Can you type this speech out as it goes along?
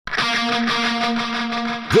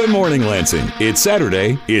Good morning, Lansing. It's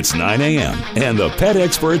Saturday, it's 9 a.m., and the pet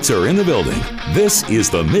experts are in the building. This is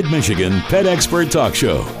the Mid-Michigan Pet Expert Talk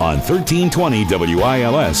Show on 1320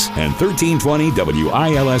 WILS and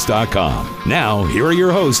 1320WILS.com. Now, here are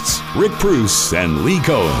your hosts, Rick Preuss and Lee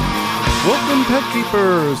Cohen. Welcome, pet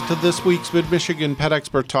keepers, to this week's Mid-Michigan Pet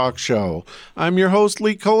Expert Talk Show. I'm your host,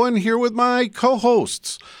 Lee Cohen, here with my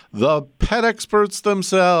co-hosts, the pet experts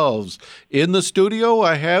themselves. In the studio,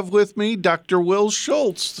 I have with me Dr. Will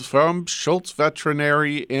Schultz from Schultz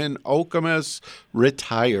Veterinary in Okemos,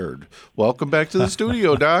 retired. Welcome back to the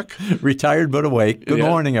studio, Doc. Retired but awake. Good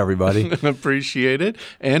morning, everybody. Appreciate it.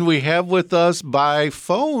 And we have with us by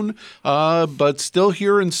phone, but still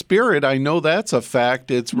here in spirit, I know that's a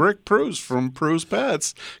fact, it's Rick Preuss from Preuss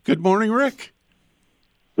Pets. Good morning, Rick.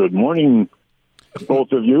 Good morning,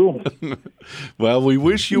 both of you. Well, we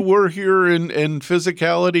wish you were here in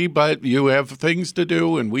physicality, but you have things to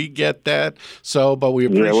do, and we get that. So, but we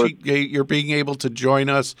appreciate your being able to join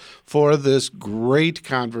us for this great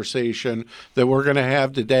conversation that we're going to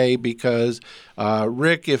have today because,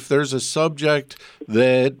 Rick, if there's a subject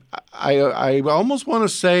that I almost want to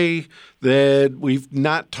say that we've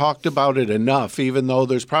not talked about it enough, even though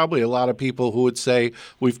there's probably a lot of people who would say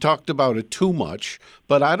we've talked about it too much.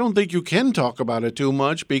 But I don't think you can talk about it too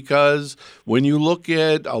much because when you look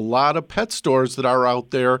at a lot of pet stores that are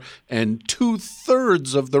out there and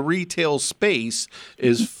 2/3 of the retail space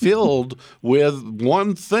is filled with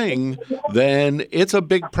one thing, then it's a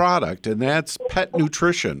big product, and that's pet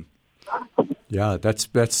nutrition. Yeah,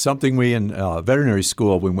 that's something we in veterinary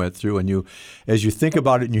school we went through, and as you think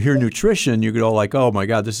about it and you hear nutrition, you go like, oh my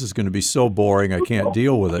God, this is going to be so boring, I can't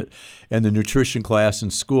deal with it. And the nutrition class in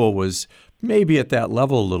school was maybe at that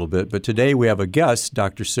level a little bit, but today we have a guest,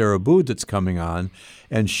 Doctor Sarah Abood, that's coming on,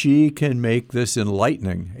 and she can make this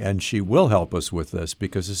enlightening, and she will help us with this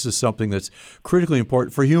because this is something that's critically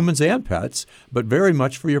important for humans and pets, but very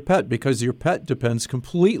much for your pet because your pet depends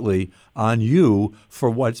completely on you for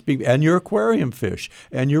what's being, and your aquarium fish,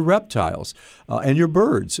 and your reptiles, and your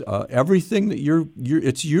birds, everything that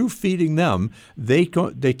it's you feeding them. They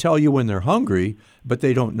tell you when they're hungry, but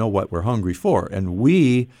they don't know what we're hungry for. And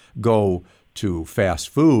we go to fast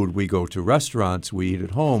food, we go to restaurants, we eat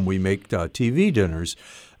at home, we make TV dinners.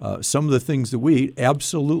 Some of the things that we eat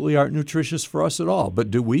absolutely aren't nutritious for us at all.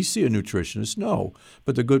 But do we see a nutritionist? No.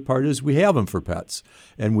 But the good part is we have them for pets.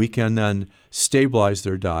 And we can then stabilize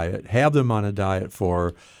their diet, have them on a diet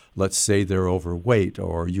for, let's say they're overweight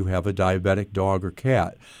or you have a diabetic dog or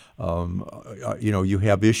cat. You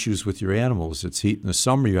have issues with your animals. It's heat in the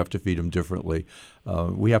summer. You have to feed them differently.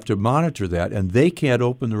 We have to monitor that, and they can't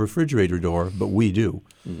open the refrigerator door, but we do.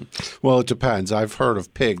 Well, it depends. I've heard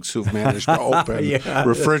of pigs who've managed to open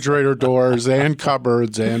refrigerator doors and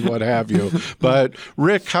cupboards and what have you. But,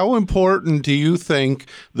 Rick, how important do you think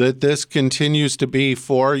that this continues to be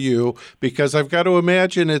for you? Because I've got to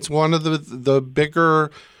imagine it's one of the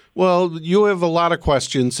bigger... Well, you have a lot of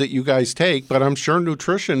questions that you guys take, but I'm sure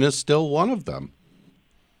nutrition is still one of them.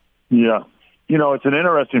 Yeah. It's an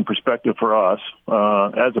interesting perspective for us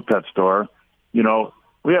as a pet store.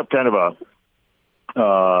 We have kind of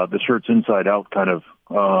the shirt's inside out kind of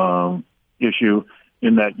issue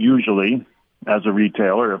in that usually as a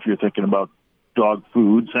retailer, if you're thinking about dog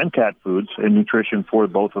foods and cat foods and nutrition for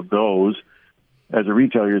both of those, as a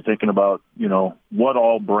retailer, you're thinking about, what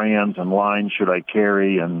all brands and lines should I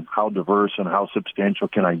carry and how diverse and how substantial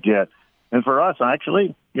can I get? And for us,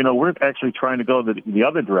 actually, we're actually trying to go the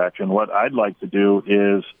other direction. What I'd like to do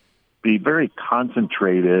is be very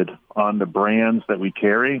concentrated on the brands that we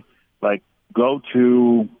carry, like go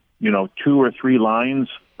to, 2 or 3 lines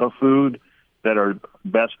of food that are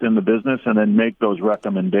best in the business and then make those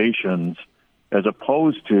recommendations as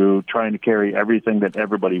opposed to trying to carry everything that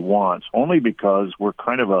everybody wants, only because we're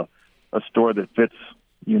kind of a store that fits,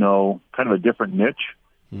 kind of a different niche.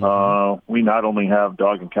 Mm-hmm. We not only have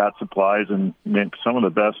dog and cat supplies and make some of the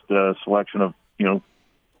best selection of,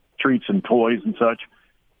 treats and toys and such,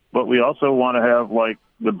 but we also want to have, like,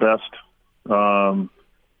 the best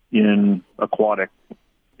in aquatic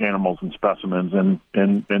animals and specimens and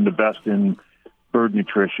the best in bird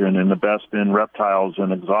nutrition and the best in reptiles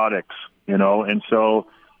and exotics. And so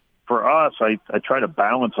for us, I try to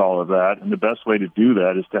balance all of that. And the best way to do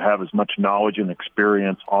that is to have as much knowledge and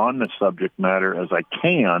experience on the subject matter as I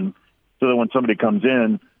can so that when somebody comes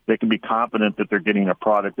in, they can be confident that they're getting a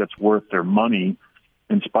product that's worth their money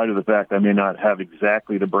in spite of the fact I may not have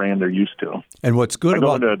exactly the brand they're used to. And what's good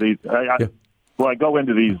about... I go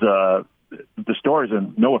into these the stores,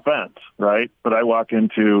 and no offense, right? But I walk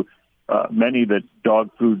into many of the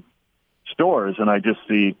dog food stores, and I just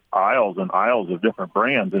see aisles and aisles of different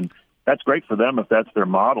brands. And that's great for them if that's their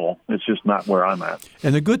model. It's just not where I'm at.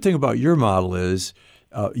 And the good thing about your model is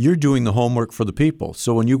you're doing the homework for the people.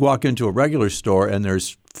 So when you walk into a regular store and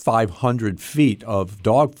there's 500 feet of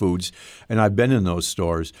dog foods, and I've been in those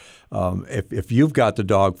stores, if you've got the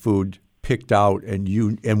dog food picked out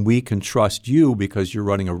and we can trust you because you're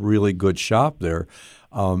running a really good shop there,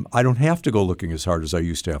 I don't have to go looking as hard as I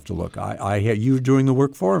used to have to look. You're doing the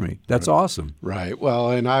work for me. That's awesome. Right.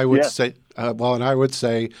 Well, and I would say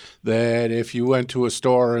that if you went to a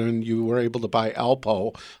store and you were able to buy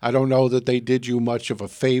Alpo, I don't know that they did you much of a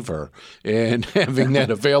favor in having that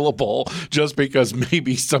available just because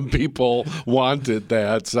maybe some people wanted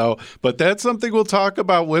that. So, but that's something we'll talk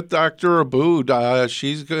about with Dr. Abood.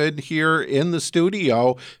 She's good here in the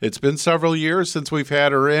studio. It's been several years since we've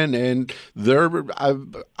had her in, and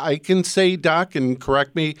I can say, Doc, and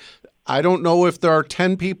correct me, I don't know if there are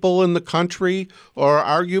 10 people in the country or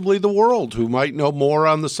arguably the world who might know more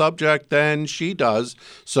on the subject than she does.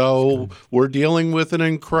 So we're dealing with an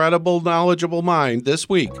incredible, knowledgeable mind this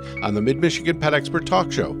week on the Mid-Michigan Pet Expert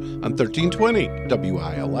Talk Show on 1320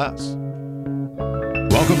 WILS.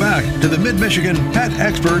 Welcome back to the Mid-Michigan Pet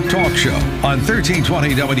Expert Talk Show on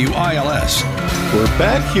 1320 WILS. We're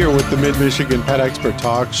back here with the Mid-Michigan Pet Expert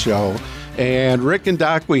Talk Show. And Rick and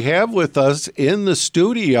Doc, we have with us in the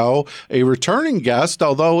studio a returning guest,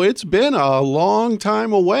 although it's been a long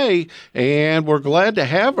time away, and we're glad to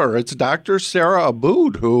have her. It's Doctor Sarah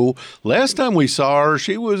Abood, who last time we saw her,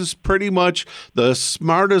 she was pretty much the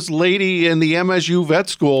smartest lady in the MSU Vet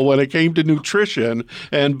School when it came to nutrition.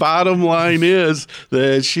 And bottom line is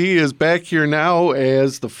that she is back here now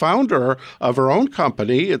as the founder of her own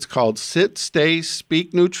company. It's called Sit, Stay,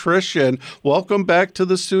 Speak Nutrition. Welcome back to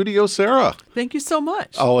the studio, Sarah. Thank you so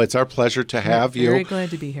much. Oh, it's our pleasure to have you. Very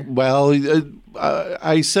glad to be here. Well,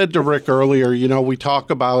 I said to Rick earlier, we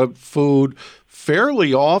talk about food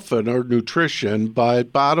fairly often, or nutrition,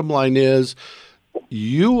 but bottom line is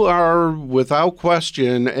you are, without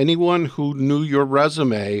question, anyone who knew your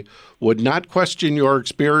resume would not question your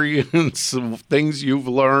experience, things you've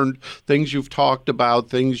learned, things you've talked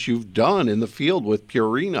about, things you've done in the field with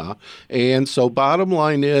Purina. And so bottom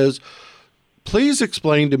line is, please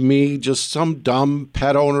explain to me, just some dumb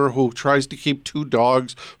pet owner who tries to keep two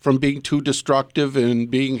dogs from being too destructive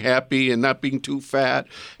and being happy and not being too fat.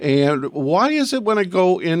 And why is it when I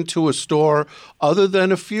go into a store, other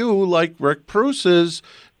than a few like Rick Preuss's,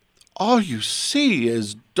 all you see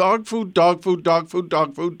is dog food, dog food, dog food,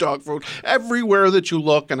 dog food, dog food, everywhere that you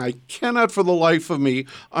look. And I cannot for the life of me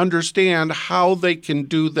understand how they can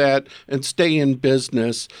do that and stay in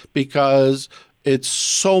business, because it's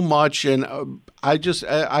so much, and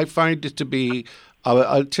I find it to be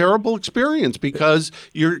a terrible experience because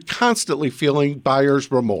you're constantly feeling buyer's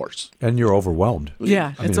remorse. And you're overwhelmed.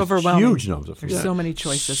 Yeah, it's overwhelming. Huge numbers of food. There's so many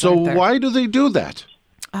choices. So why do they do that?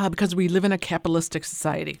 Because we live in a capitalistic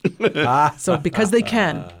society. So because they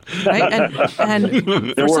can, right?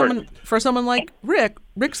 And for someone like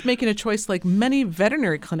Rick's making a choice like many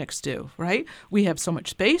veterinary clinics do, right? We have so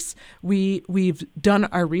much space. We've done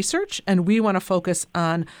our research, and we want to focus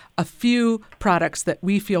on a few products that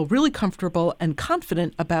we feel really comfortable and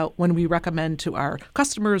confident about when we recommend to our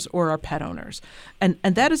customers or our pet owners. And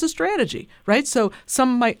that is a strategy, right? So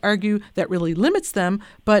some might argue that really limits them,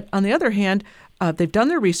 but on the other hand, they've done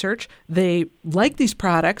their research, they like these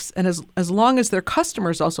products, and as long as their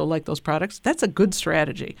customers also like those products, that's a good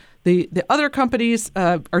strategy. The other companies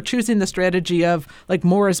are choosing the strategy of like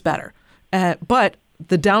more is better. But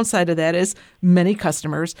the downside of that is many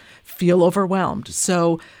customers feel overwhelmed.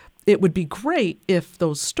 So it would be great if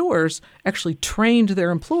those stores actually trained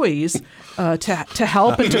their employees to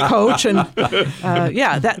help and to coach. And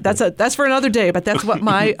that's for another day. But that's what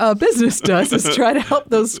my business does, is try to help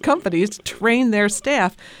those companies train their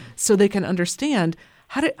staff so they can understand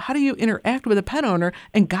how do you interact with a pet owner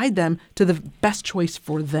and guide them to the best choice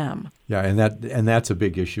for them. Yeah, and that's a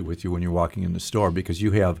big issue with you when you're walking in the store, because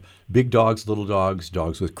you have big dogs, little dogs,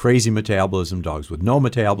 dogs with crazy metabolism, dogs with no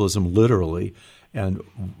metabolism, literally. And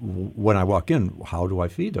when I walk in, how do I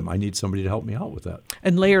feed them? I need somebody to help me out with that.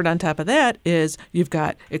 And layered on top of that is you've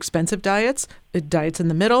got expensive diets in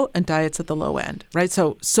the middle, and diets at the low end, right?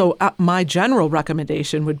 So my general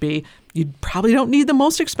recommendation would be you probably don't need the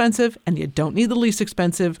most expensive and you don't need the least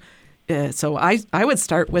expensive. So I would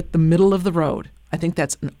start with the middle of the road. I think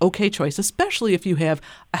that's an okay choice, especially if you have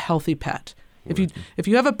a healthy pet. If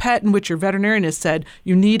you have a pet in which your veterinarian has said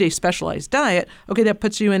you need a specialized diet, okay, that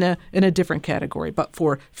puts you in a different category. But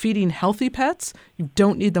for feeding healthy pets, you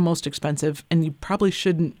don't need the most expensive, and you probably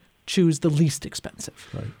shouldn't choose the least expensive.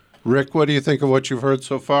 Right. Rick, what do you think of what you've heard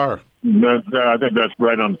so far? I think that's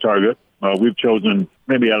right on target. We've chosen,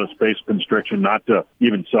 maybe out of space constriction, not to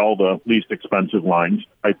even sell the least expensive lines.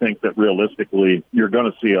 I think that realistically, you're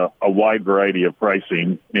going to see a wide variety of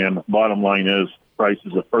pricing. And bottom line is, price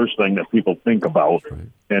is the first thing that people think about. Right.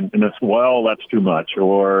 And it's, well, that's too much,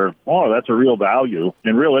 or, oh, that's a real value.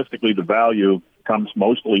 And realistically, the value comes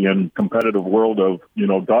mostly in competitive world of,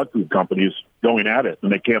 dog food companies going at it.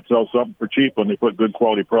 And they can't sell something for cheap when they put good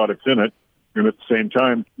quality products in it. And at the same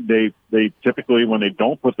time, they typically, when they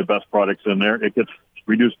don't put the best products in there, it gets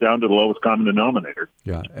reduced down to the lowest common denominator.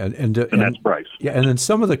 Yeah, and that's price. Yeah, and then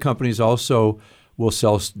some of the companies also will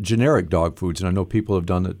sell generic dog foods, and I know people have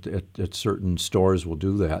done it at certain stores will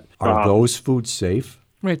do that. Are those foods safe?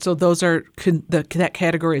 Right, so those are that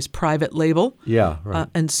category is private label. Yeah, right.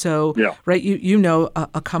 And so, right, you know,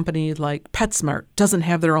 a company like PetSmart doesn't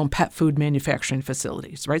have their own pet food manufacturing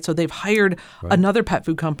facilities, right? So they've hired another pet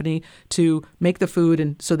food company to make the food,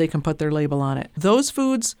 and so they can put their label on it. Those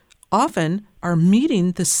foods often are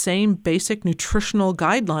meeting the same basic nutritional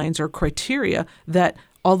guidelines or criteria that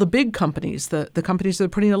all the big companies, the companies that are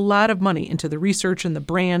putting a lot of money into the research and the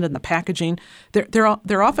brand and the packaging,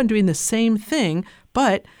 they're often doing the same thing,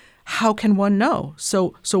 but how can one know?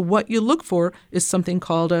 So what you look for is something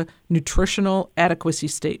called a nutritional adequacy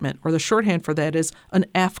statement, or the shorthand for that is an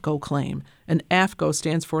AAFCO claim. And AAFCO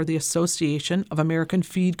stands for the Association of American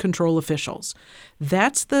Feed Control Officials.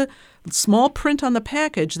 That's the small print on the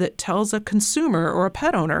package that tells a consumer or a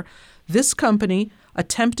pet owner, this company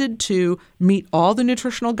attempted to meet all the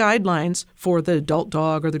nutritional guidelines for the adult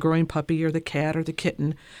dog or the growing puppy or the cat or the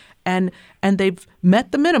kitten, and they've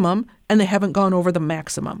met the minimum and they haven't gone over the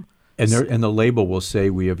maximum. And the label will say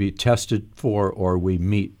we have tested for or we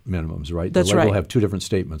meet minimums, right? That's the label right. will have two different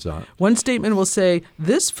statements on it. One statement will say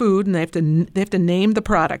this food, and they have to name the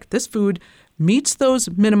product. This food meets those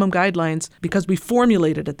minimum guidelines because we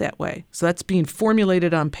formulated it that way. So that's being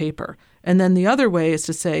formulated on paper. And then the other way is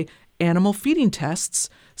to say animal feeding tests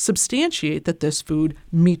substantiate that this food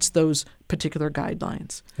meets those particular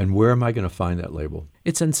guidelines. And where am I going to find that label?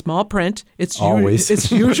 It's in small print. Always.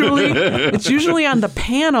 It's usually on the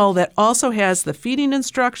panel that also has the feeding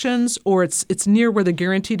instructions, or it's near where the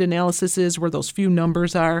guaranteed analysis is, where those few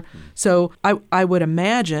numbers are. So I would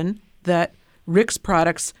imagine that Rick's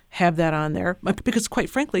products have that on there because, quite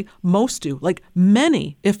frankly, most do. Like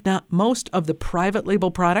many, if not most, of the private label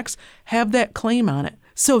products have that claim on it.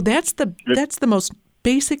 So that's the most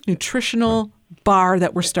basic nutritional bar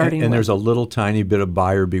that we're starting with. And there's a little tiny bit of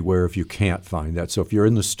buyer beware if you can't find that. So if you're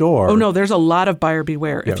in the store... Oh, no, there's a lot of buyer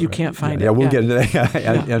beware if you can't find it. Yeah, we'll get into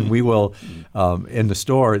that. And we will, in the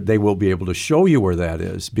store, they will be able to show you where that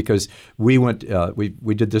is, because we went,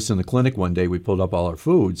 we did this in the clinic one day. We pulled up all our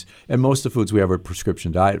foods, and most of the foods we have are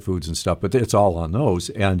prescription diet foods and stuff, but it's all on those.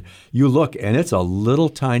 And you look, and it's a little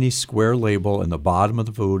tiny square label in the bottom of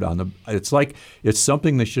the food. It's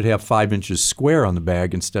something that should have 5 inches square on the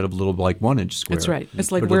bag instead of a little like 1 inch square. That's right.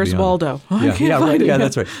 It's like, where's Waldo? Yeah,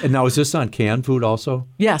 that's right. And now, is this on canned food also?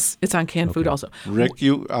 Yes, it's on canned food also. Rick,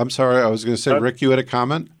 I'm sorry, I was going to say, Rick, you had a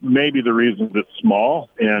comment? Maybe the reason it's small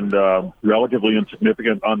and relatively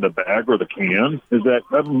insignificant on the bag or the can is that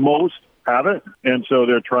most have it, and so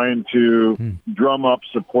they're trying to drum up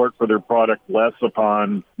support for their product less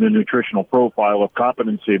upon the nutritional profile of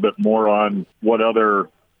competency, but more on what other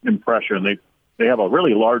impression. They have a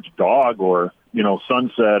really large dog or,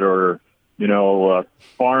 sunset or,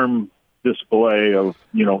 farm display of,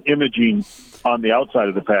 imaging on the outside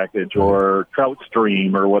of the package or trout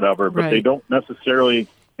stream or whatever, but they don't necessarily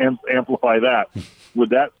amplify that.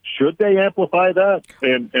 Should they amplify that?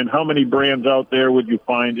 And how many brands out there would you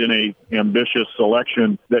find in a ambitious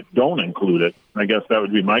selection that don't include it? I guess that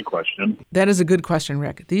would be my question. That is a good question,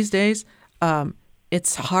 Rick. These days,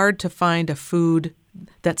 it's hard to find a food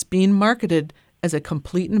that's being marketed as a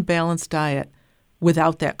complete and balanced diet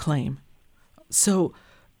without that claim. So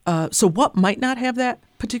what might not have that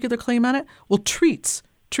particular claim on it? Well, treats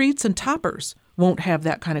and toppers won't have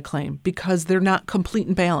that kind of claim because they're not complete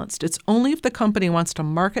and balanced. It's only if the company wants to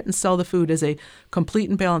market and sell the food as a complete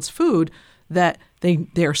and balanced food that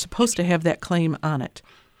they're supposed to have that claim on it.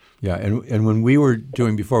 Yeah, and when we were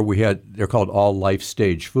doing before, they're called all life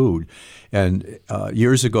stage food. And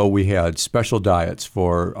years ago, we had special diets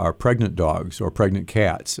for our pregnant dogs or pregnant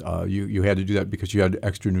cats. You had to do that because you had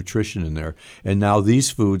extra nutrition in there. And now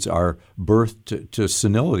these foods are birth to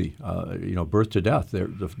senility, birth to death.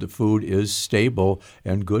 The food is stable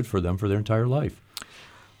and good for them for their entire life.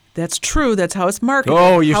 That's true. That's how it's marketed.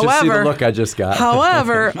 Oh, you should see the look I just got.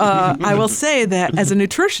 However, I will say that as a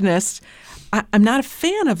nutritionist, I'm not a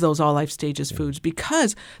fan of those all life stages foods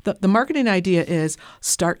because the marketing idea is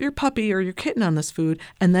start your puppy or your kitten on this food,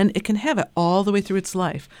 and then it can have it all the way through its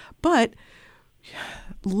life. But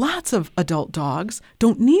lots of adult dogs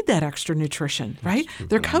don't need that extra nutrition, right?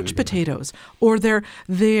 They're couch potatoes, or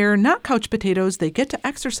they're not couch potatoes. They get to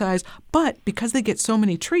exercise, but because they get so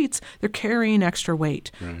many treats, they're carrying extra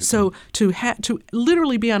weight. Right. So to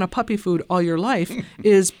literally be on a puppy food all your life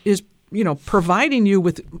is providing you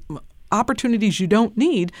with opportunities you don't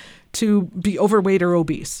need to be overweight or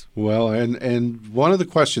obese. Well, and one of the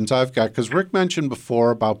questions I've got, because Rick mentioned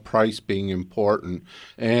before about price being important,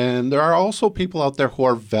 and there are also people out there who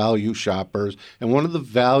are value shoppers, and one of the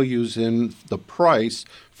values in the price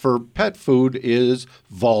for pet food is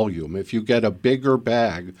volume, if you get a bigger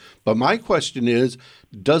bag. But my question is,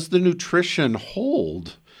 does the nutrition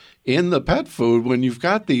hold in the pet food when you've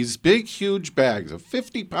got these big, huge bags, a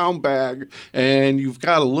 50-pound bag, and you've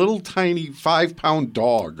got a little tiny 5-pound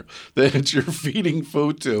dog that you're feeding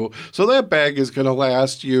food to? So that bag is going to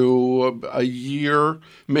last you a year,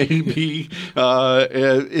 maybe.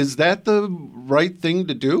 Is that the right thing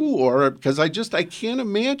to do? Or because I can't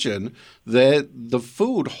imagine that the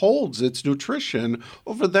food holds its nutrition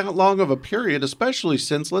over that long of a period, especially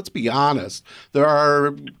since, let's be honest, there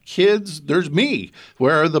are kids, there's me,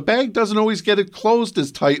 where the bag doesn't always get it closed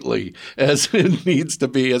as tightly as it needs to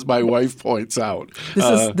be, as my wife points out.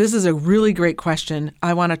 This is a really great question.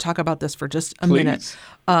 I want to talk about this for just a minute.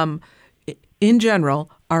 In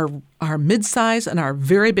general, our mid-size and our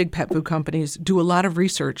very big pet food companies do a lot of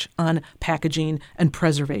research on packaging and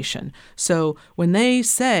preservation. So when they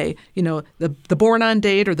say, the born on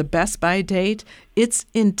date or the best by date, it's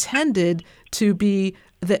intended to be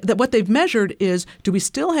that what they've measured is, do we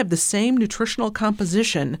still have the same nutritional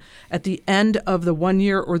composition at the end of the 1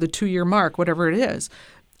 year or the 2 year mark, whatever it is.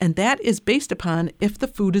 And that is based upon if the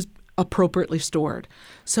food is appropriately stored.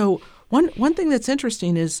 So one thing that's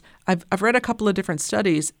interesting is I've read a couple of different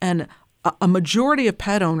studies, and a majority of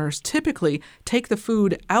pet owners typically take the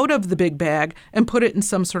food out of the big bag and put it in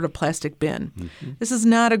some sort of plastic bin. Mm-hmm. This is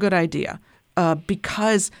not a good idea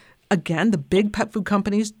because, again, the big pet food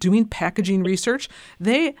companies doing packaging research,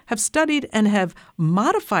 they have studied and have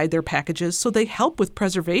modified their packages so they help with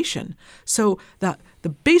preservation. So the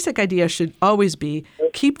basic idea should always be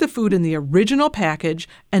keep the food in the original package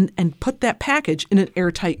and put that package in an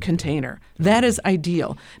airtight container. That is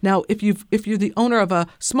ideal. Now, if you're the owner of a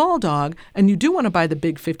small dog and you do want to buy the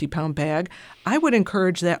big 50-pound bag, I would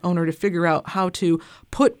encourage that owner to figure out how to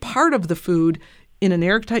put part of the food in an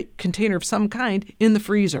airtight container of some kind in the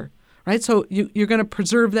freezer. Right, so you're going to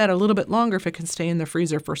preserve that a little bit longer if it can stay in the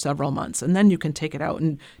freezer for several months, and then you can take it out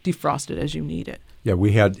and defrost it as you need it. Yeah,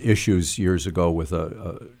 we had issues years ago with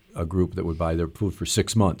a group that would buy their food for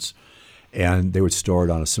 6 months, and they would store it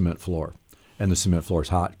on a cement floor, and the cement floor is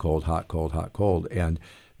hot, cold, hot, cold, hot, cold, and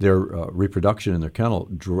their reproduction in their kennel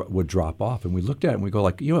would drop off. And we looked at it and we go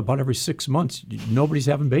like, about every 6 months, nobody's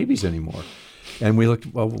having babies anymore. And we looked,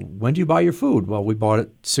 well, when do you buy your food? Well, we bought it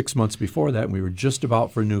 6 months before that, and we were just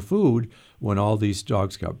about for new food when all these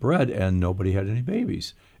dogs got bred, and nobody had any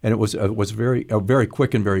babies. And it was very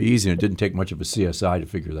quick and very easy, and it didn't take much of a CSI to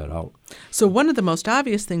figure that out. So one of the most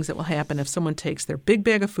obvious things that will happen if someone takes their big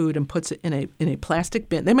bag of food and puts it in a plastic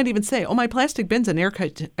bin, they might even say, my plastic bin's an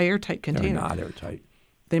airtight container. They're not airtight.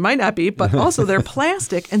 They might not be, but also they're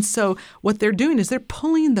plastic. And so what they're doing is they're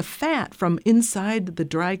pulling the fat from inside the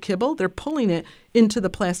dry kibble. They're pulling it into the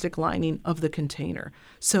plastic lining of the container.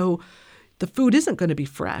 So the food isn't going to be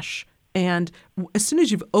fresh. And as soon as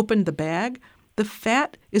you've opened the bag, the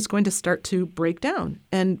fat is going to start to break down.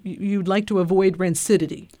 And you'd like to avoid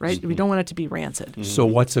rancidity, right? Mm-hmm. We don't want it to be rancid. Mm-hmm. So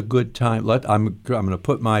what's a good time? I'm going to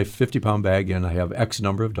put my 50-pound bag in. I have X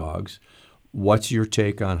number of dogs. What's your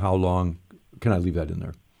take on how long can I leave that in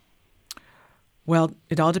there? Well,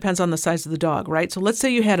 it all depends on the size of the dog, right? So let's say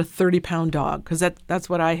you had a 30-pound dog, because that's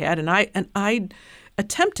what I had, and I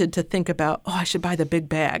attempted to think about, I should buy the big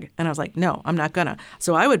bag, and I was like, no, I'm not gonna.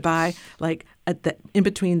 So I would buy in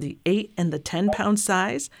between the 8 and the 10-pound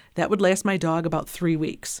size. That would last my dog about 3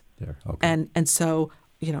 weeks. There, okay. And so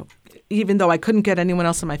even though I couldn't get anyone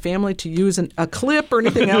else in my family to use a clip or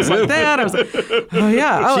anything else like that, I was like, oh,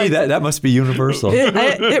 yeah. Gee, that must be universal.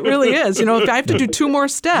 It really is. If I have to do 2 more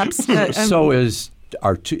steps. So is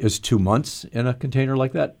 2 months in a container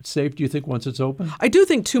like that safe, do you think, once it's open? I do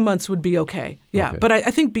think 2 months would be okay. Yeah, okay. But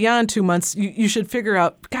I think beyond 2 months, you should figure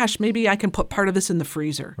out, gosh, maybe I can put part of this in the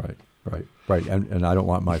freezer. Right. And I don't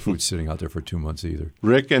want my food sitting out there for 2 months either.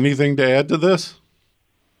 Rick, anything to add to this?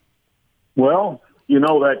 Well, you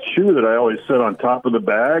know, that shoe that I always set on top of the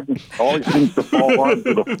bag always seems to fall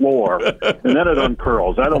onto the floor, and then it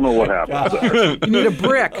uncurls. I don't know what happens there. You need a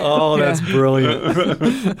brick. Oh, that's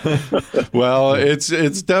brilliant. Well,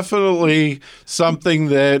 it's definitely something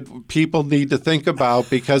that people need to think about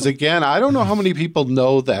because, again, I don't know how many people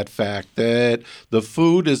know that fact that the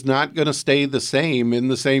food is not going to stay the same in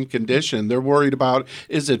the same condition. They're worried about,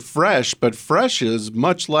 is it fresh? But fresh is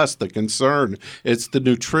much less the concern. It's the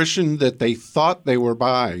nutrition that they thought they were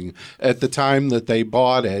buying at the time that they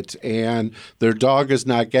bought it, and their dog is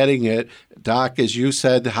not getting it. Doc, as you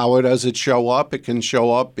said, how does it show up? It can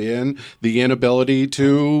show up in the inability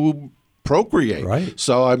to procreate. Right.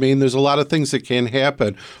 So, I mean, there's a lot of things that can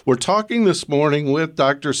happen. We're talking this morning with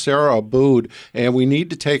Dr. Sarah Abood, and we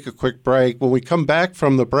need to take a quick break. When we come back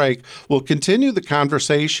from the break, we'll continue the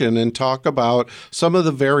conversation and talk about some of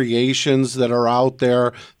the variations that are out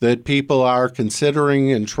there that people are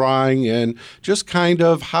considering and trying, and just kind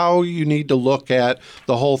of how you need to look at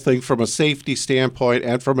the whole thing from a safety standpoint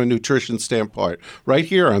and from a nutrition standpoint, right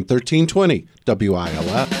here on 1320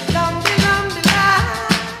 WILS.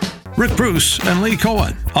 Rick Preuss and Lee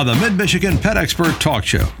Cohen on the Mid-Michigan Pet Expert Talk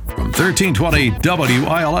Show from 1320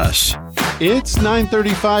 WILS. It's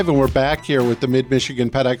 9:35, and we're back here with the Mid-Michigan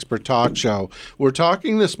Pet Expert Talk Show. We're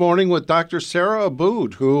talking this morning with Dr. Sarah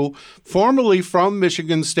Abood, who formerly from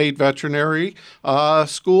Michigan State Veterinary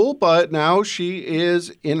School, but now she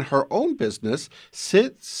is in her own business,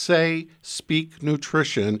 Sit, Say, Speak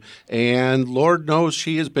Nutrition, and Lord knows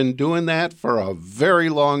she has been doing that for a very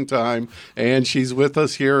long time, and she's with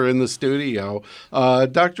us here in the studio.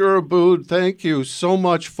 Dr. Abood, thank you so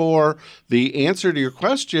much for the answer to your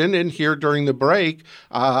question, and here during the break,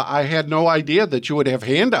 I had no idea that you would have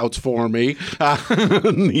handouts for me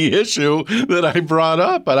on the issue that I brought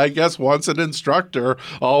up. But I guess once an instructor,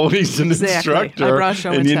 always an instructor.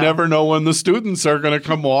 And you never know when the students are going to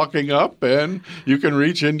come walking up, and you can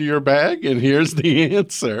reach into your bag, and here's the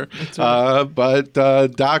answer. Right. But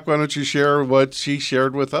Doc, why don't you share what she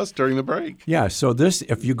shared with us during the break? Yeah, so this,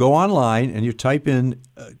 if you go online and you type in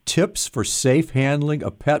tips for safe handling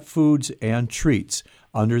of pet foods and treats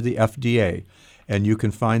under the FDA, and you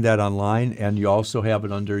can find that online, and you also have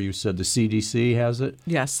it under, you said the CDC has it?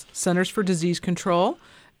 Yes, Centers for Disease Control.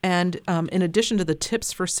 And in addition to the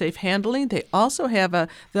tips for safe handling, they also have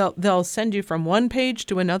they'll send you from one page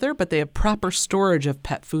to another, but they have proper storage of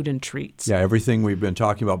pet food and treats. Yeah, everything we've been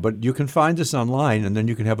talking about. But you can find this online, and then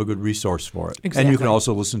you can have a good resource for it. Exactly. And you can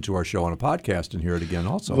also listen to our show on a podcast and hear it again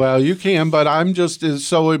also. Well, you can, but I'm just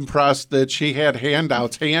so impressed that she had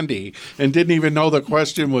handouts handy and didn't even know the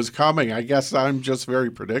question was coming. I guess I'm just very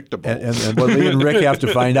predictable. And what Lee and Rick have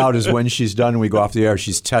to find out is when she's done and we go off the air,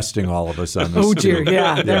 she's testing all of us on this. Oh, dear,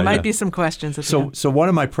 yeah. There might be some questions. So one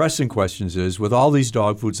of my pressing questions is, with all these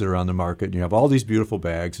dog foods that are on the market, and you have all these beautiful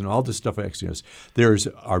bags and all this stuff, there's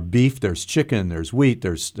our beef, there's chicken, there's wheat,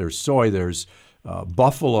 there's soy, there's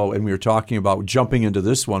buffalo, and we were talking about jumping into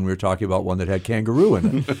this one. We were talking about one that had kangaroo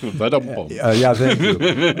in it. Yeah, thank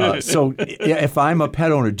you. So if I'm a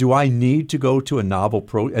pet owner, do I need to go to a novel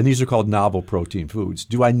protein? And these are called novel protein foods.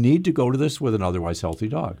 Do I need to go to this with an otherwise healthy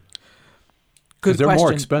dog? Good question. Because they're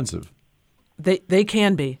more expensive. They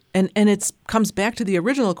can be, and it comes back to the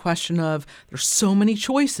original question of there's so many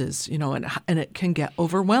choices, and it can get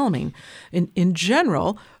overwhelming. In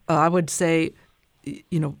general, I would say,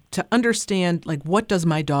 to understand, like, what does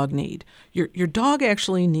my dog need? Your dog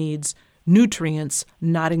actually needs nutrients,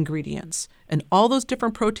 not ingredients, and all those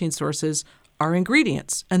different protein sources are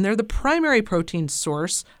ingredients, and they're the primary protein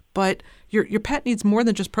source. But your pet needs more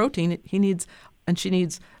than just protein. She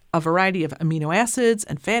needs a variety of amino acids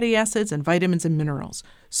and fatty acids and vitamins and minerals.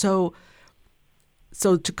 So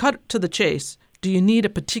to cut to the chase, do you need a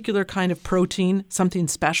particular kind of protein, something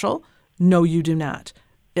special? No, you do not,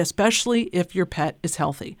 especially if your pet is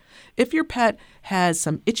healthy. If your pet has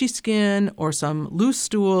some itchy skin or some loose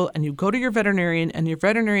stool and you go to your veterinarian and your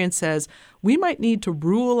veterinarian says, we might need to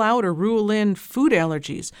rule out or rule in food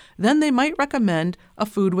allergies, then they might recommend a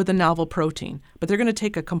food with a novel protein. But they're going to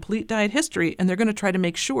take a complete diet history and they're going to try to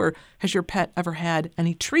make sure, has your pet ever had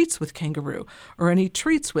any treats with kangaroo or any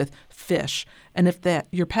treats with fish? And if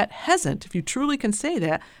your pet hasn't, if you truly can say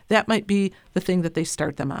that, that might be the thing that they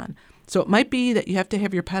start them on. So it might be that you have to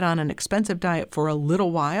have your pet on an expensive diet for a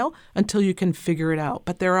little while until you can figure it out.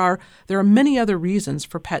 But there are many other reasons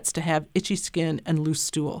for pets to have itchy skin and loose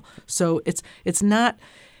stool. So it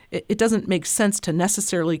doesn't make sense to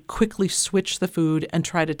necessarily quickly switch the food and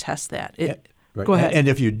try to test that. Right. Go ahead. And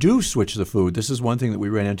if you do switch the food, this is one thing that we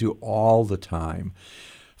ran into all the time.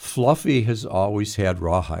 Fluffy has always had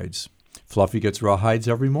rawhides. Fluffy gets rawhides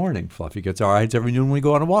every morning. Fluffy gets rawhides every noon when we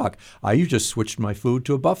go on a walk. You just switched my food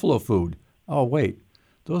to a buffalo food. Oh, wait.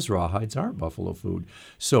 Those rawhides aren't buffalo food.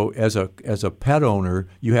 So as a pet owner,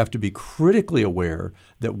 you have to be critically aware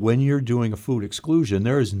that when you're doing a food exclusion,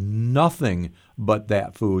 there is nothing but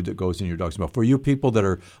that food that goes in your dog's milk. For you people that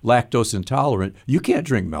are lactose intolerant, you can't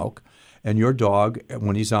drink milk. And your dog,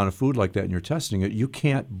 when he's on a food like that and you're testing it, you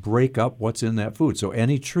can't break up what's in that food. So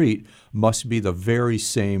any treat must be the very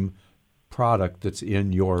same product that's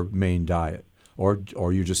in your main diet, or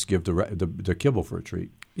you just give the kibble for a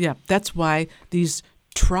treat. Yeah, that's why these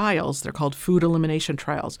trials, they're called food elimination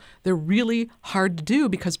trials. They're really hard to do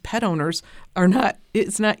because pet owners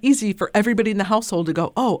it's not easy for everybody in the household to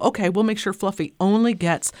go, oh, okay, we'll make sure Fluffy only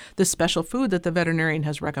gets the special food that the veterinarian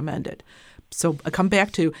has recommended. So I come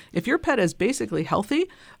back to, if your pet is basically healthy,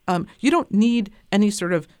 you don't need any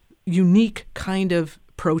sort of unique kind of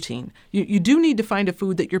protein. You do need to find a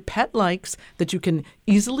food that your pet likes, that you can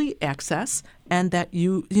easily access, and that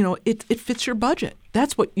it fits your budget.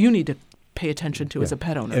 That's what you need to pay attention to as a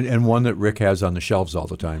pet owner. And one that Rick has on the shelves all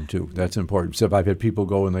the time, too. That's important. So I've had people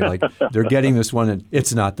go and they're getting this one and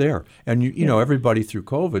it's not there. And, you know, everybody through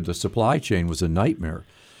COVID, the supply chain was a nightmare.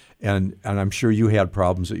 And I'm sure you had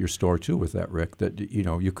problems at your store, too, with that, Rick, that, you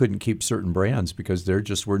know, you couldn't keep certain brands because there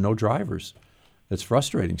just were no drivers. It's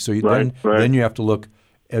frustrating. So then you have to look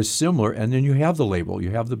as similar, and then you have the label.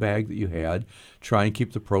 You have the bag that you had. Try and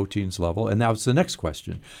keep the proteins level. And that's the next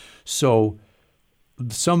question. So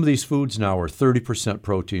some of these foods now are 30%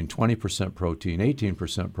 protein, 20% protein,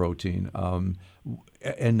 18% protein,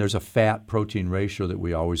 and there's a fat-protein ratio that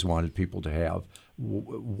we always wanted people to have.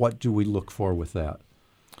 What do we look for with that?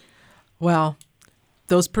 Well,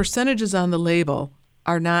 those percentages on the label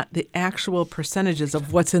are not the actual percentages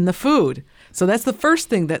of what's in the food. So that's the first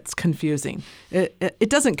thing that's confusing. It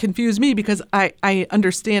doesn't confuse me because I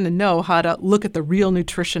understand and know how to look at the real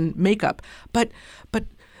nutrition makeup. But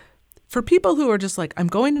for people who are just like, I'm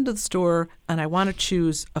going into the store and I want to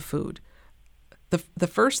choose a food, the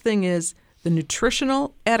first thing is the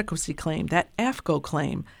nutritional adequacy claim, that AFCO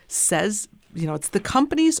claim, says, you know, it's the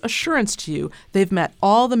company's assurance to you they've met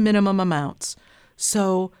all the minimum amounts.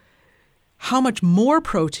 So how much more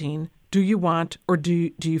protein do you want, or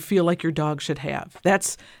do you feel like your dog should have?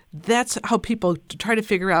 That's how people try to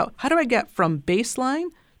figure out, how do I get from baseline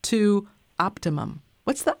to optimum?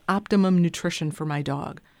 What's the optimum nutrition for my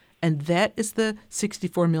dog? And that is the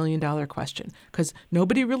 $64 million question, because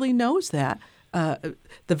nobody really knows that. The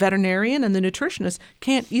veterinarian and the nutritionist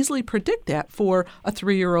can't easily predict that for a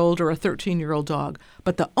 3-year-old or a 13-year-old dog.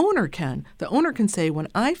 But the owner can. The owner can say, when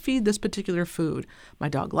I feed this particular food, my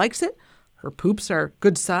dog likes it, her poops are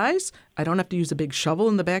good size, I don't have to use a big shovel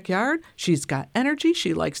in the backyard, she's got energy,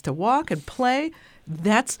 she likes to walk and play.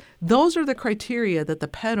 Those are the criteria that the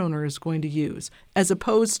pet owner is going to use, as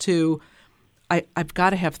opposed to, I've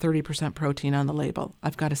got to have 30% protein on the label.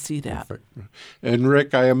 I've got to see that. Perfect. And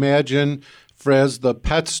Rick, I imagine, as the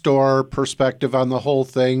pet store perspective on the whole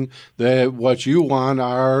thing, that what you want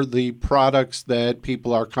are the products that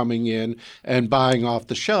people are coming in and buying off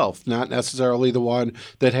the shelf, not necessarily the one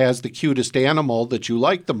that has the cutest animal that you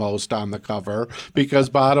like the most on the cover, because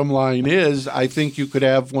bottom line is, I think you could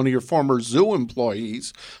have one of your former zoo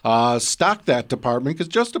employees stock that department, because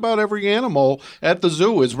just about every animal at the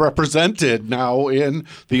zoo is represented now in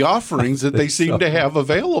the offerings that they seem to have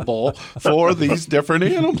available for these different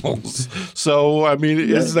animals. So, I mean,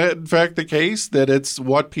 is that in fact the case, that it's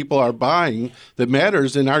what people are buying that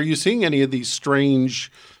matters? And are you seeing any of these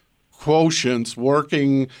strange quotients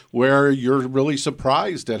working where you're really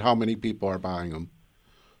surprised at how many people are buying them?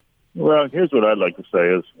 Well, here's what I'd like to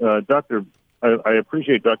say is, I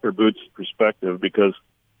appreciate Dr. Abood's perspective, because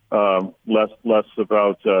less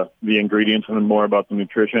about the ingredients and more about the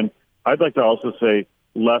nutrition. I'd like to also say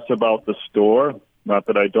less about the store. Not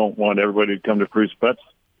that I don't want everybody to come to Preuss Pets,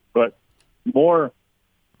 but more,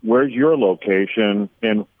 where's your location,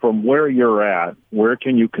 and from where you're at, where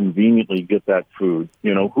can you conveniently get that food?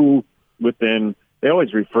 You know, who within, they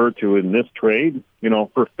always refer to in this trade, you know,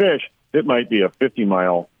 for fish, it might be a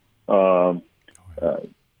 50-mile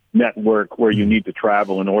network where you need to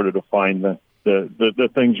travel in order to find the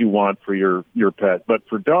things you want for your pet. But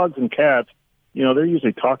for dogs and cats, you know, they're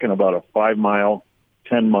usually talking about a 5-mile,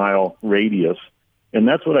 10-mile radius. And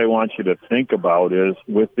that's what I want you to think about is,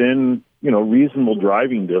 within, you know, reasonable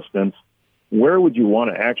driving distance, where would you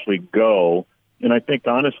want to actually go? And I think,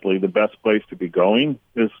 honestly, the best place to be going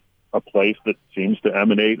is a place that seems to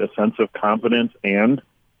emanate a sense of confidence and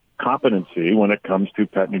competency when it comes to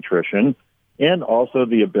pet nutrition, and also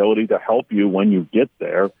the ability to help you when you get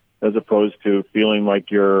there as opposed to feeling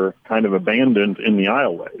like you're kind of abandoned in the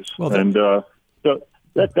aisleways. Well, so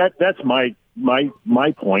that's my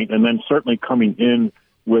point. And then certainly coming in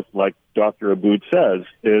with, like Dr. Abood says,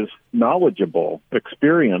 is knowledgeable,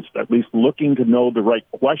 experienced, at least looking to know the right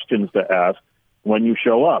questions to ask when you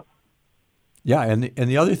show up. Yeah, and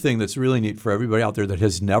the other thing that's really neat for everybody out there that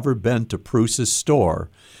has never been to Preuss's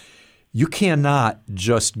store, you cannot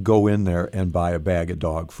just go in there and buy a bag of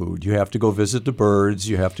dog food. You have to go visit the birds.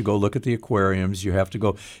 You have to go look at the aquariums. You have to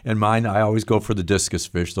go. And mine, I always go for the discus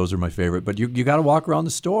fish. Those are my favorite. But you got to walk around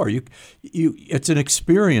the store. It's an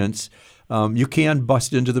experience. You can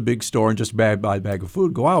bust into the big store and just buy a bag of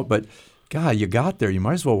food, go out. But, God, you got there. You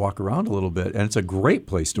might as well walk around a little bit. And it's a great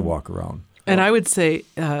place to walk around. And I would say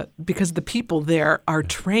because the people there are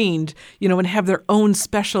trained, and have their own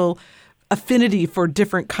special affinity for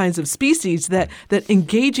different kinds of species, that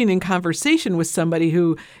engaging in conversation with somebody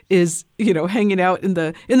who is, hanging out in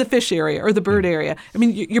the fish area or the bird area, I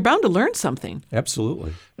mean, you're bound to learn something.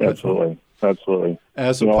 Absolutely.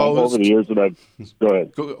 As opposed, over the years that I've, go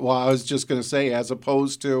ahead. Well, I was just going to say, as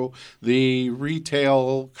opposed to the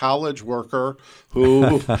retail college worker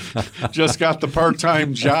who just got the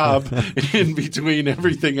part-time job in between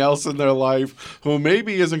everything else in their life, who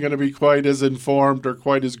maybe isn't going to be quite as informed or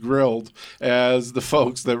quite as grilled as the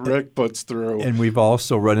folks that Rick puts through. And we've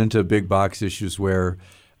also run into big box issues where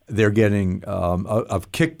they're getting a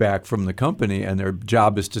kickback from the company, and their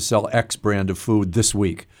job is to sell X brand of food this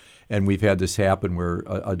week. And we've had this happen where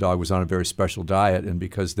a dog was on a very special diet, and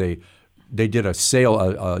because they did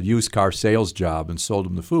a used car sales job and sold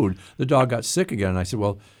him the food, the dog got sick again. And I said,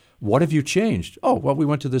 well, what have you changed? Oh, well, we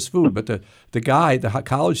went to this food. But the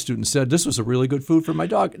college student said, this was a really good food for my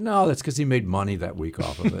dog. No, that's because he made money that week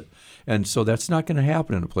off of it. And so that's not going to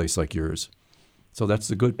happen in a place like yours. So that's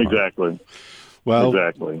the good part. Exactly.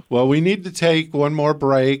 Well, we need to take one more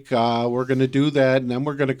break. We're going to do that, and then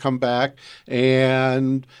we're going to come back.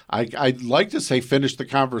 And I'd like to say finish the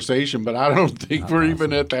conversation, but I don't think we're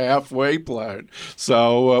even at the halfway point.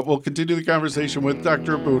 So we'll continue the conversation with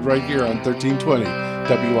Dr. Abood right here on 1320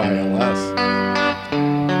 WILS.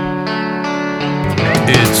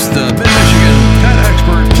 It's the Mid-Michigan Pet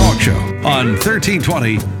Expert Talk Show on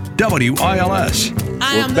 1320 WILS.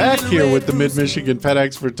 We're back here with the Mid-Michigan Pet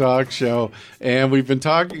Expert Talk Show, and we've been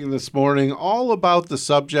talking this morning all about the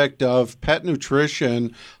subject of pet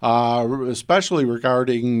nutrition, especially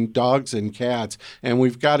regarding dogs and cats. And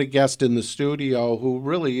we've got a guest in the studio who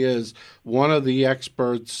really is one of the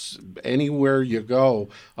experts anywhere you go.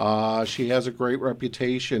 She has a great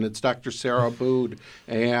reputation. It's Doctor Sarah Abood,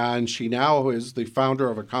 and she now is the founder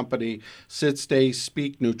of a company, Sit, Stay,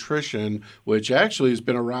 Speak Nutrition, which actually has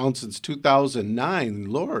been around since 2009.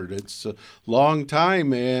 Lord, it's a long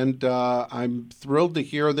time, and I'm thrilled to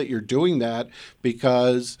hear that you're doing that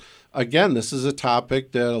because, again, this is a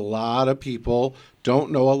topic that a lot of people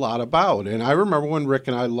don't know a lot about. And I remember when Rick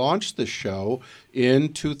and I launched the show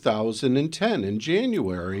in 2010 in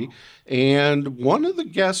January, and one of the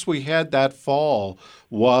guests we had that fall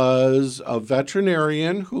was a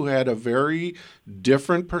veterinarian who had a very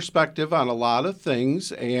different perspective on a lot of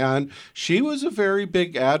things, and she was a very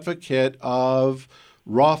big advocate of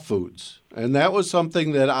raw foods. And that was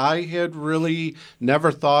something that I had really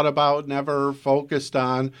never thought about, never focused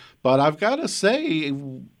on. But I've got to say,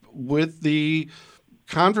 with the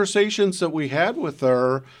conversations that we had with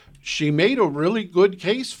her, she made a really good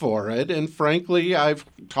case for it. And frankly, I've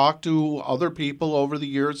talked to other people over the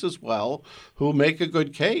years as well who make a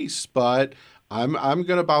good case. But I'm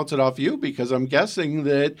going to bounce it off you because I'm guessing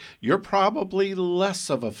that you're probably less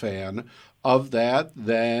of a fan of that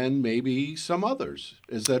than maybe some others.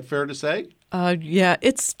 Is that fair to say? Yeah,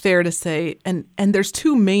 it's fair to say. And there's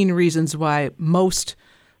two main reasons why most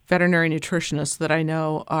veterinary nutritionists that I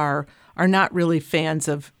know are not really fans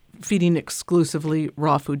of feeding exclusively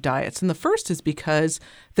raw food diets. And the first is because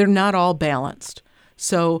they're not all balanced.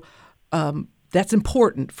 So that's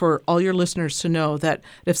important for all your listeners to know that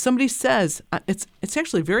if somebody says, it's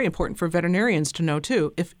actually very important for veterinarians to know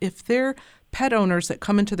too, if they're pet owners that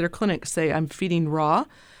come into their clinic say, I'm feeding raw,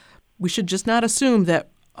 we should just not assume that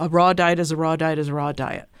a raw diet is a raw diet is a raw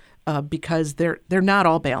diet because they're not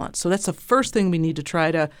all balanced. So that's the first thing we need to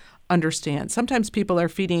try to understand. Sometimes people are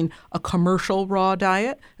feeding a commercial raw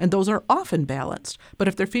diet, and those are often balanced. But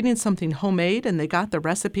if they're feeding something homemade and they got the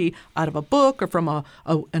recipe out of a book or from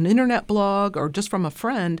an internet blog or just from a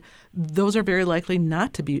friend, those are very likely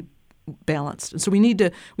not to be balanced. And so we need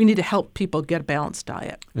to help people get a balanced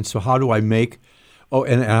diet. And so how do I make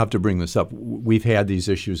and I have to bring this up. We've had these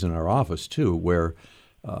issues in our office too where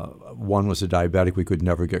one was a diabetic we could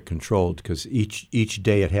never get controlled because each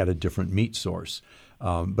day it had a different meat source.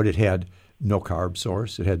 but it had no carb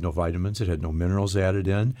source, it had no vitamins, it had no minerals added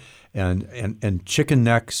in, and chicken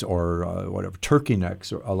necks or whatever, turkey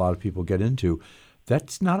necks, or a lot of people get into.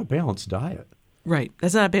 That's not a balanced diet. Right.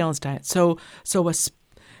 That's not a balanced diet. So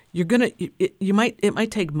it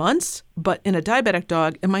might take months, but in a diabetic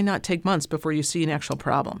dog, it might not take months before you see an actual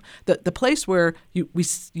problem. The place where you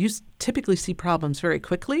typically see problems very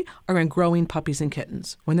quickly are in growing puppies and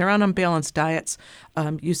kittens. When they're on unbalanced diets,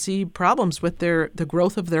 you see problems with the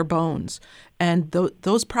growth of their bones. And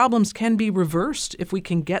those problems can be reversed if we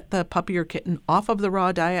can get the puppy or kitten off of the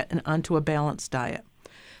raw diet and onto a balanced diet.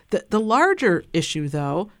 The larger issue,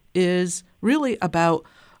 though, is really about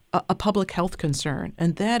a public health concern,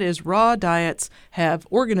 and that is raw diets have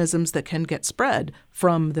organisms that can get spread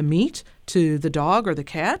from the meat to the dog or the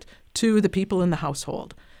cat to the people in the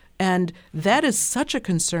household. And that is such a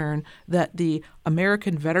concern that the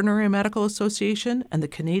American Veterinary Medical Association and the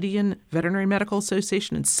Canadian Veterinary Medical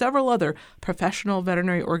Association and several other professional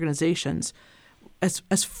veterinary organizations, as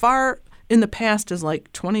far in the past as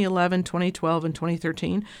like 2011, 2012, and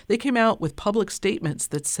 2013, they came out with public statements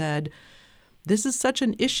that said, this is such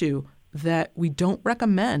an issue that we don't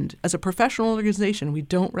recommend, as a professional organization, we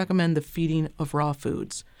don't recommend the feeding of raw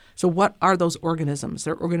foods. So what are those organisms?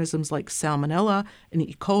 They're organisms like Salmonella and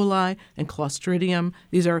E. coli and Clostridium.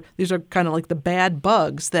 These are kind of like the bad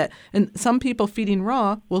bugs that, and some people feeding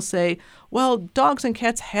raw will say, well, dogs and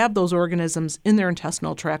cats have those organisms in their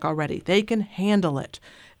intestinal tract already. They can handle it.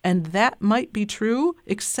 And that might be true,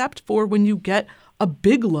 except for when you get a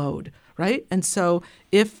big load, right? And so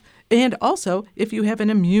And also, if you have an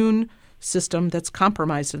immune system that's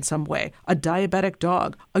compromised in some way, a diabetic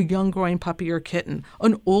dog, a young growing puppy or kitten,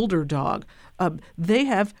 an older dog, they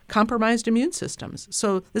have compromised immune systems.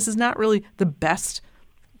 So this is not really the best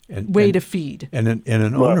way to feed. And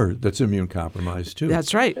an owner that's immune compromised too.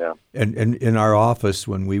 That's right. Yeah. And in our office,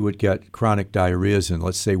 when we would get chronic diarrheas, and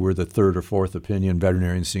let's say we're the third or fourth opinion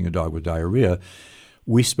veterinarian seeing a dog with diarrhea,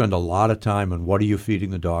 we spend a lot of time on what are you feeding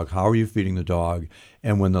the dog, how are you feeding the dog,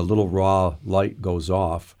 and when the little raw light goes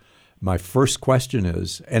off, my first question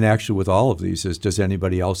is, and actually with all of these, is does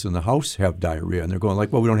anybody else in the house have diarrhea? And they're going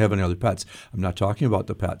like, well, we don't have any other pets. I'm not talking about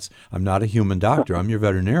the pets. I'm not a human doctor. I'm your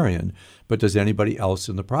veterinarian. But does anybody else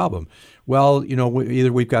in the problem? Well,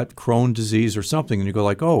 either we've got Crohn's disease or something, and you go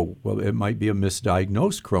like, oh, well, it might be a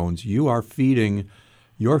misdiagnosed Crohn's. You are feeding,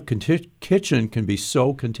 your kitchen can be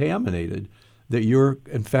so contaminated that you're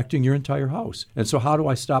infecting your entire house. And so how do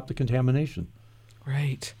I stop the contamination?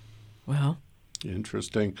 Right. Well,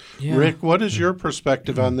 interesting. Yeah. Rick, what is your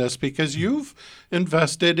perspective on this? Because you've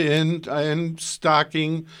invested in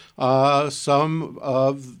stocking some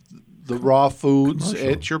of the raw foods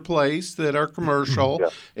at your place that are commercial,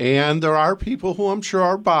 and there are people who I'm sure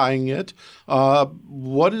are buying it.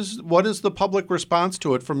 What is the public response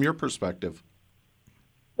to it from your perspective?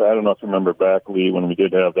 I don't know if you remember back, Lee, when we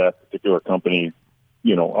did have that particular company,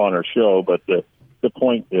 on our show, but the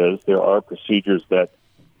point is there are procedures that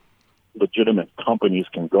legitimate companies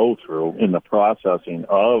can go through in the processing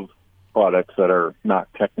of products that are not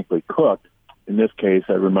technically cooked. In this case,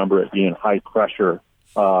 I remember it being high pressure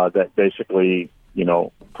that basically,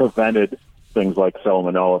 prevented things like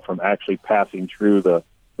salmonella from actually passing through the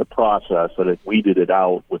process, that it weeded it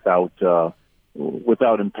out without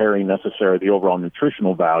impairing necessarily the overall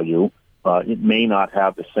nutritional value. It may not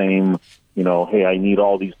have the same, hey, I need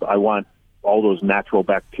I want all those natural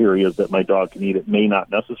bacteria that my dog can eat. It may not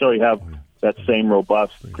necessarily have that same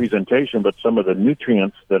robust presentation, but some of the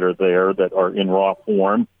nutrients that are there that are in raw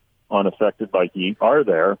form, unaffected by heat, are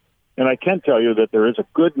there. And I can tell you that there is a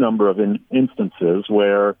good number of instances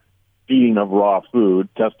where feeding of raw food,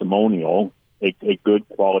 testimonial, a good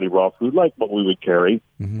quality raw food like what we would carry,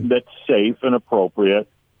 that's safe and appropriate,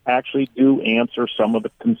 actually do answer some of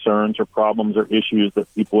the concerns or problems or issues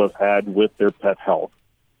that people have had with their pet health.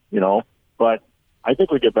 But I think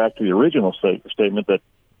we get back to the original statement that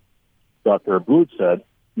Dr. Abood said,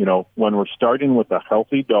 when we're starting with a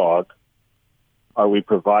healthy dog, are we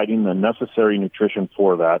providing the necessary nutrition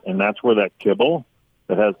for that? And that's where that kibble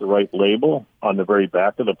that has the right label on the very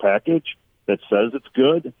back of the package that says it's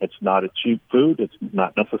good, it's not a cheap food, it's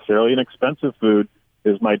not necessarily an expensive food.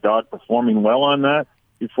 Is my dog performing well on that?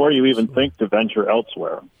 Before you even think to venture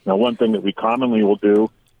elsewhere. Now, one thing that we commonly will do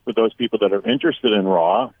for those people that are interested in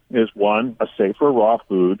raw is, one, a safer raw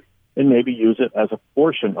food, and maybe use it as a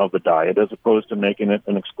portion of the diet as opposed to making it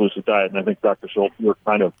an exclusive diet. And I think, Dr. Schultz, you were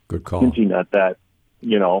kind of hinting at that,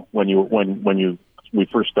 when we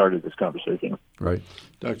first started this conversation. Right.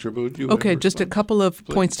 Dr. Abood, okay, just a couple of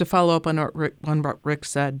points to follow up on what Rick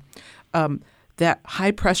said. That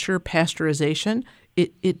high-pressure pasteurization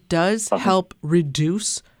it does help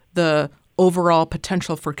reduce the overall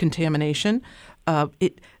potential for contamination.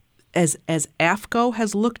 As AFCO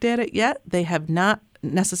has looked at it yet, they have not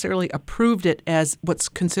necessarily approved it as what's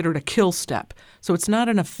considered a kill step. So it's not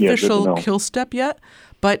an official kill step yet,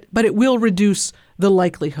 but it will reduce the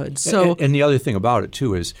likelihood. So and the other thing about it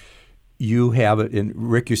too is you have it in,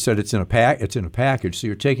 Rick, you said it's in a package, so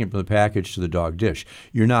you're taking it from the package to the dog dish.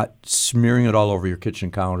 You're not smearing it all over your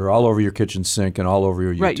kitchen counter, all over your kitchen sink, and all over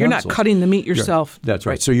your utensils. Right, you're not cutting the meat yourself. That's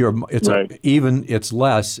right. So it's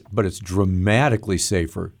less, but it's dramatically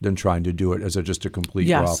safer than trying to do it as just a complete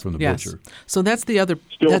raw from the butcher. So that's the other.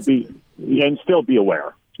 Still be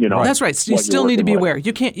aware. Right. That's right. So you still need to be aware.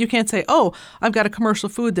 You can't say, "Oh, I've got a commercial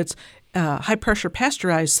food that's high pressure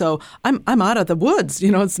pasteurized, so I'm out of the woods."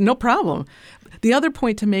 It's no problem. The other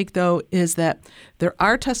point to make, though, is that there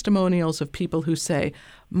are testimonials of people who say,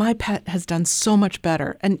 "My pet has done so much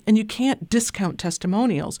better," and you can't discount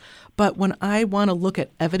testimonials. But when I want to look at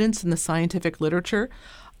evidence in the scientific literature,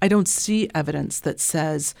 I don't see evidence that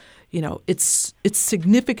says, it's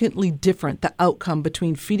significantly different, the outcome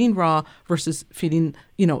between feeding raw versus feeding,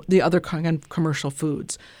 the other kind of commercial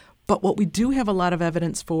foods. But what we do have a lot of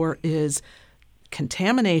evidence for is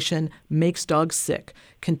contamination makes dogs sick.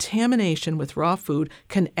 Contamination with raw food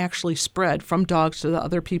can actually spread from dogs to the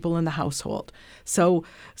other people in the household. So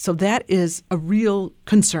that is a real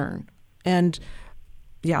concern. And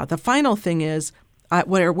the final thing is,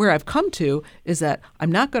 where I've come to is that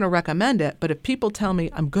I'm not going to recommend it, but if people tell me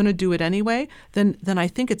I'm going to do it anyway, then I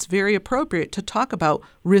think it's very appropriate to talk about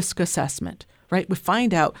risk assessment, right? We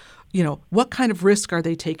find out, what kind of risk are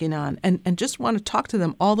they taking on, and just want to talk to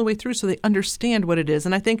them all the way through so they understand what it is.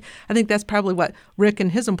 And I think that's probably what Rick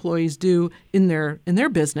and his employees do in their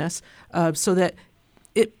business, so that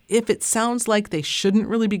if it sounds like they shouldn't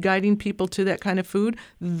really be guiding people to that kind of food,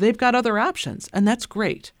 they've got other options, and that's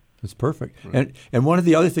great. That's perfect. Right. And one of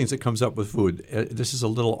the other things that comes up with food, this is a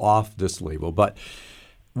little off this label, but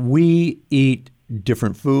we eat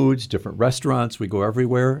different foods, different restaurants. We go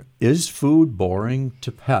everywhere. Is food boring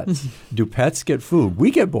to pets? Do pets get food?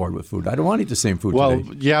 We get bored with food. I don't want to eat the same food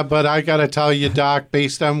today. Yeah, but I got to tell you, Doc,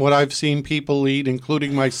 based on what I've seen people eat,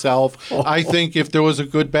 including myself, I think if there was a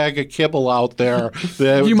good bag of kibble out there,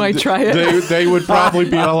 you might try it. They would probably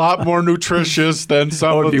be a lot more nutritious than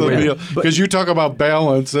some of the meals. Because you talk about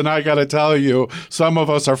balance, and I got to tell you, some of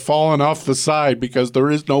us are falling off the side because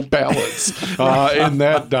there is no balance in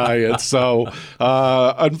that diet. So,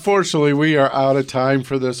 unfortunately, we are out of time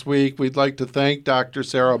for this week. We'd like to thank Dr.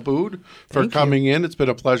 Sarah Abood for coming in. It's been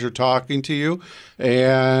a pleasure talking to you.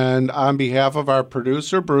 And on behalf of our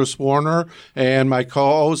producer, Bruce Warner, and my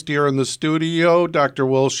co-host here in the studio, Dr.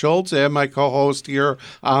 Will Schultz, and my co-host here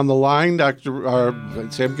on the line,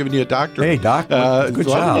 I'm giving you a doctor. Hey, Doc. Good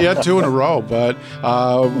job. Yeah, 2 in a row. But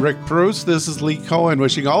Rick Preuss, this is Lee Cohen,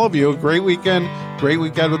 wishing all of you a great weekend.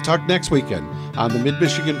 We'll talk next weekend on the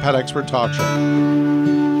Mid-Michigan Pet Expert Talk Show.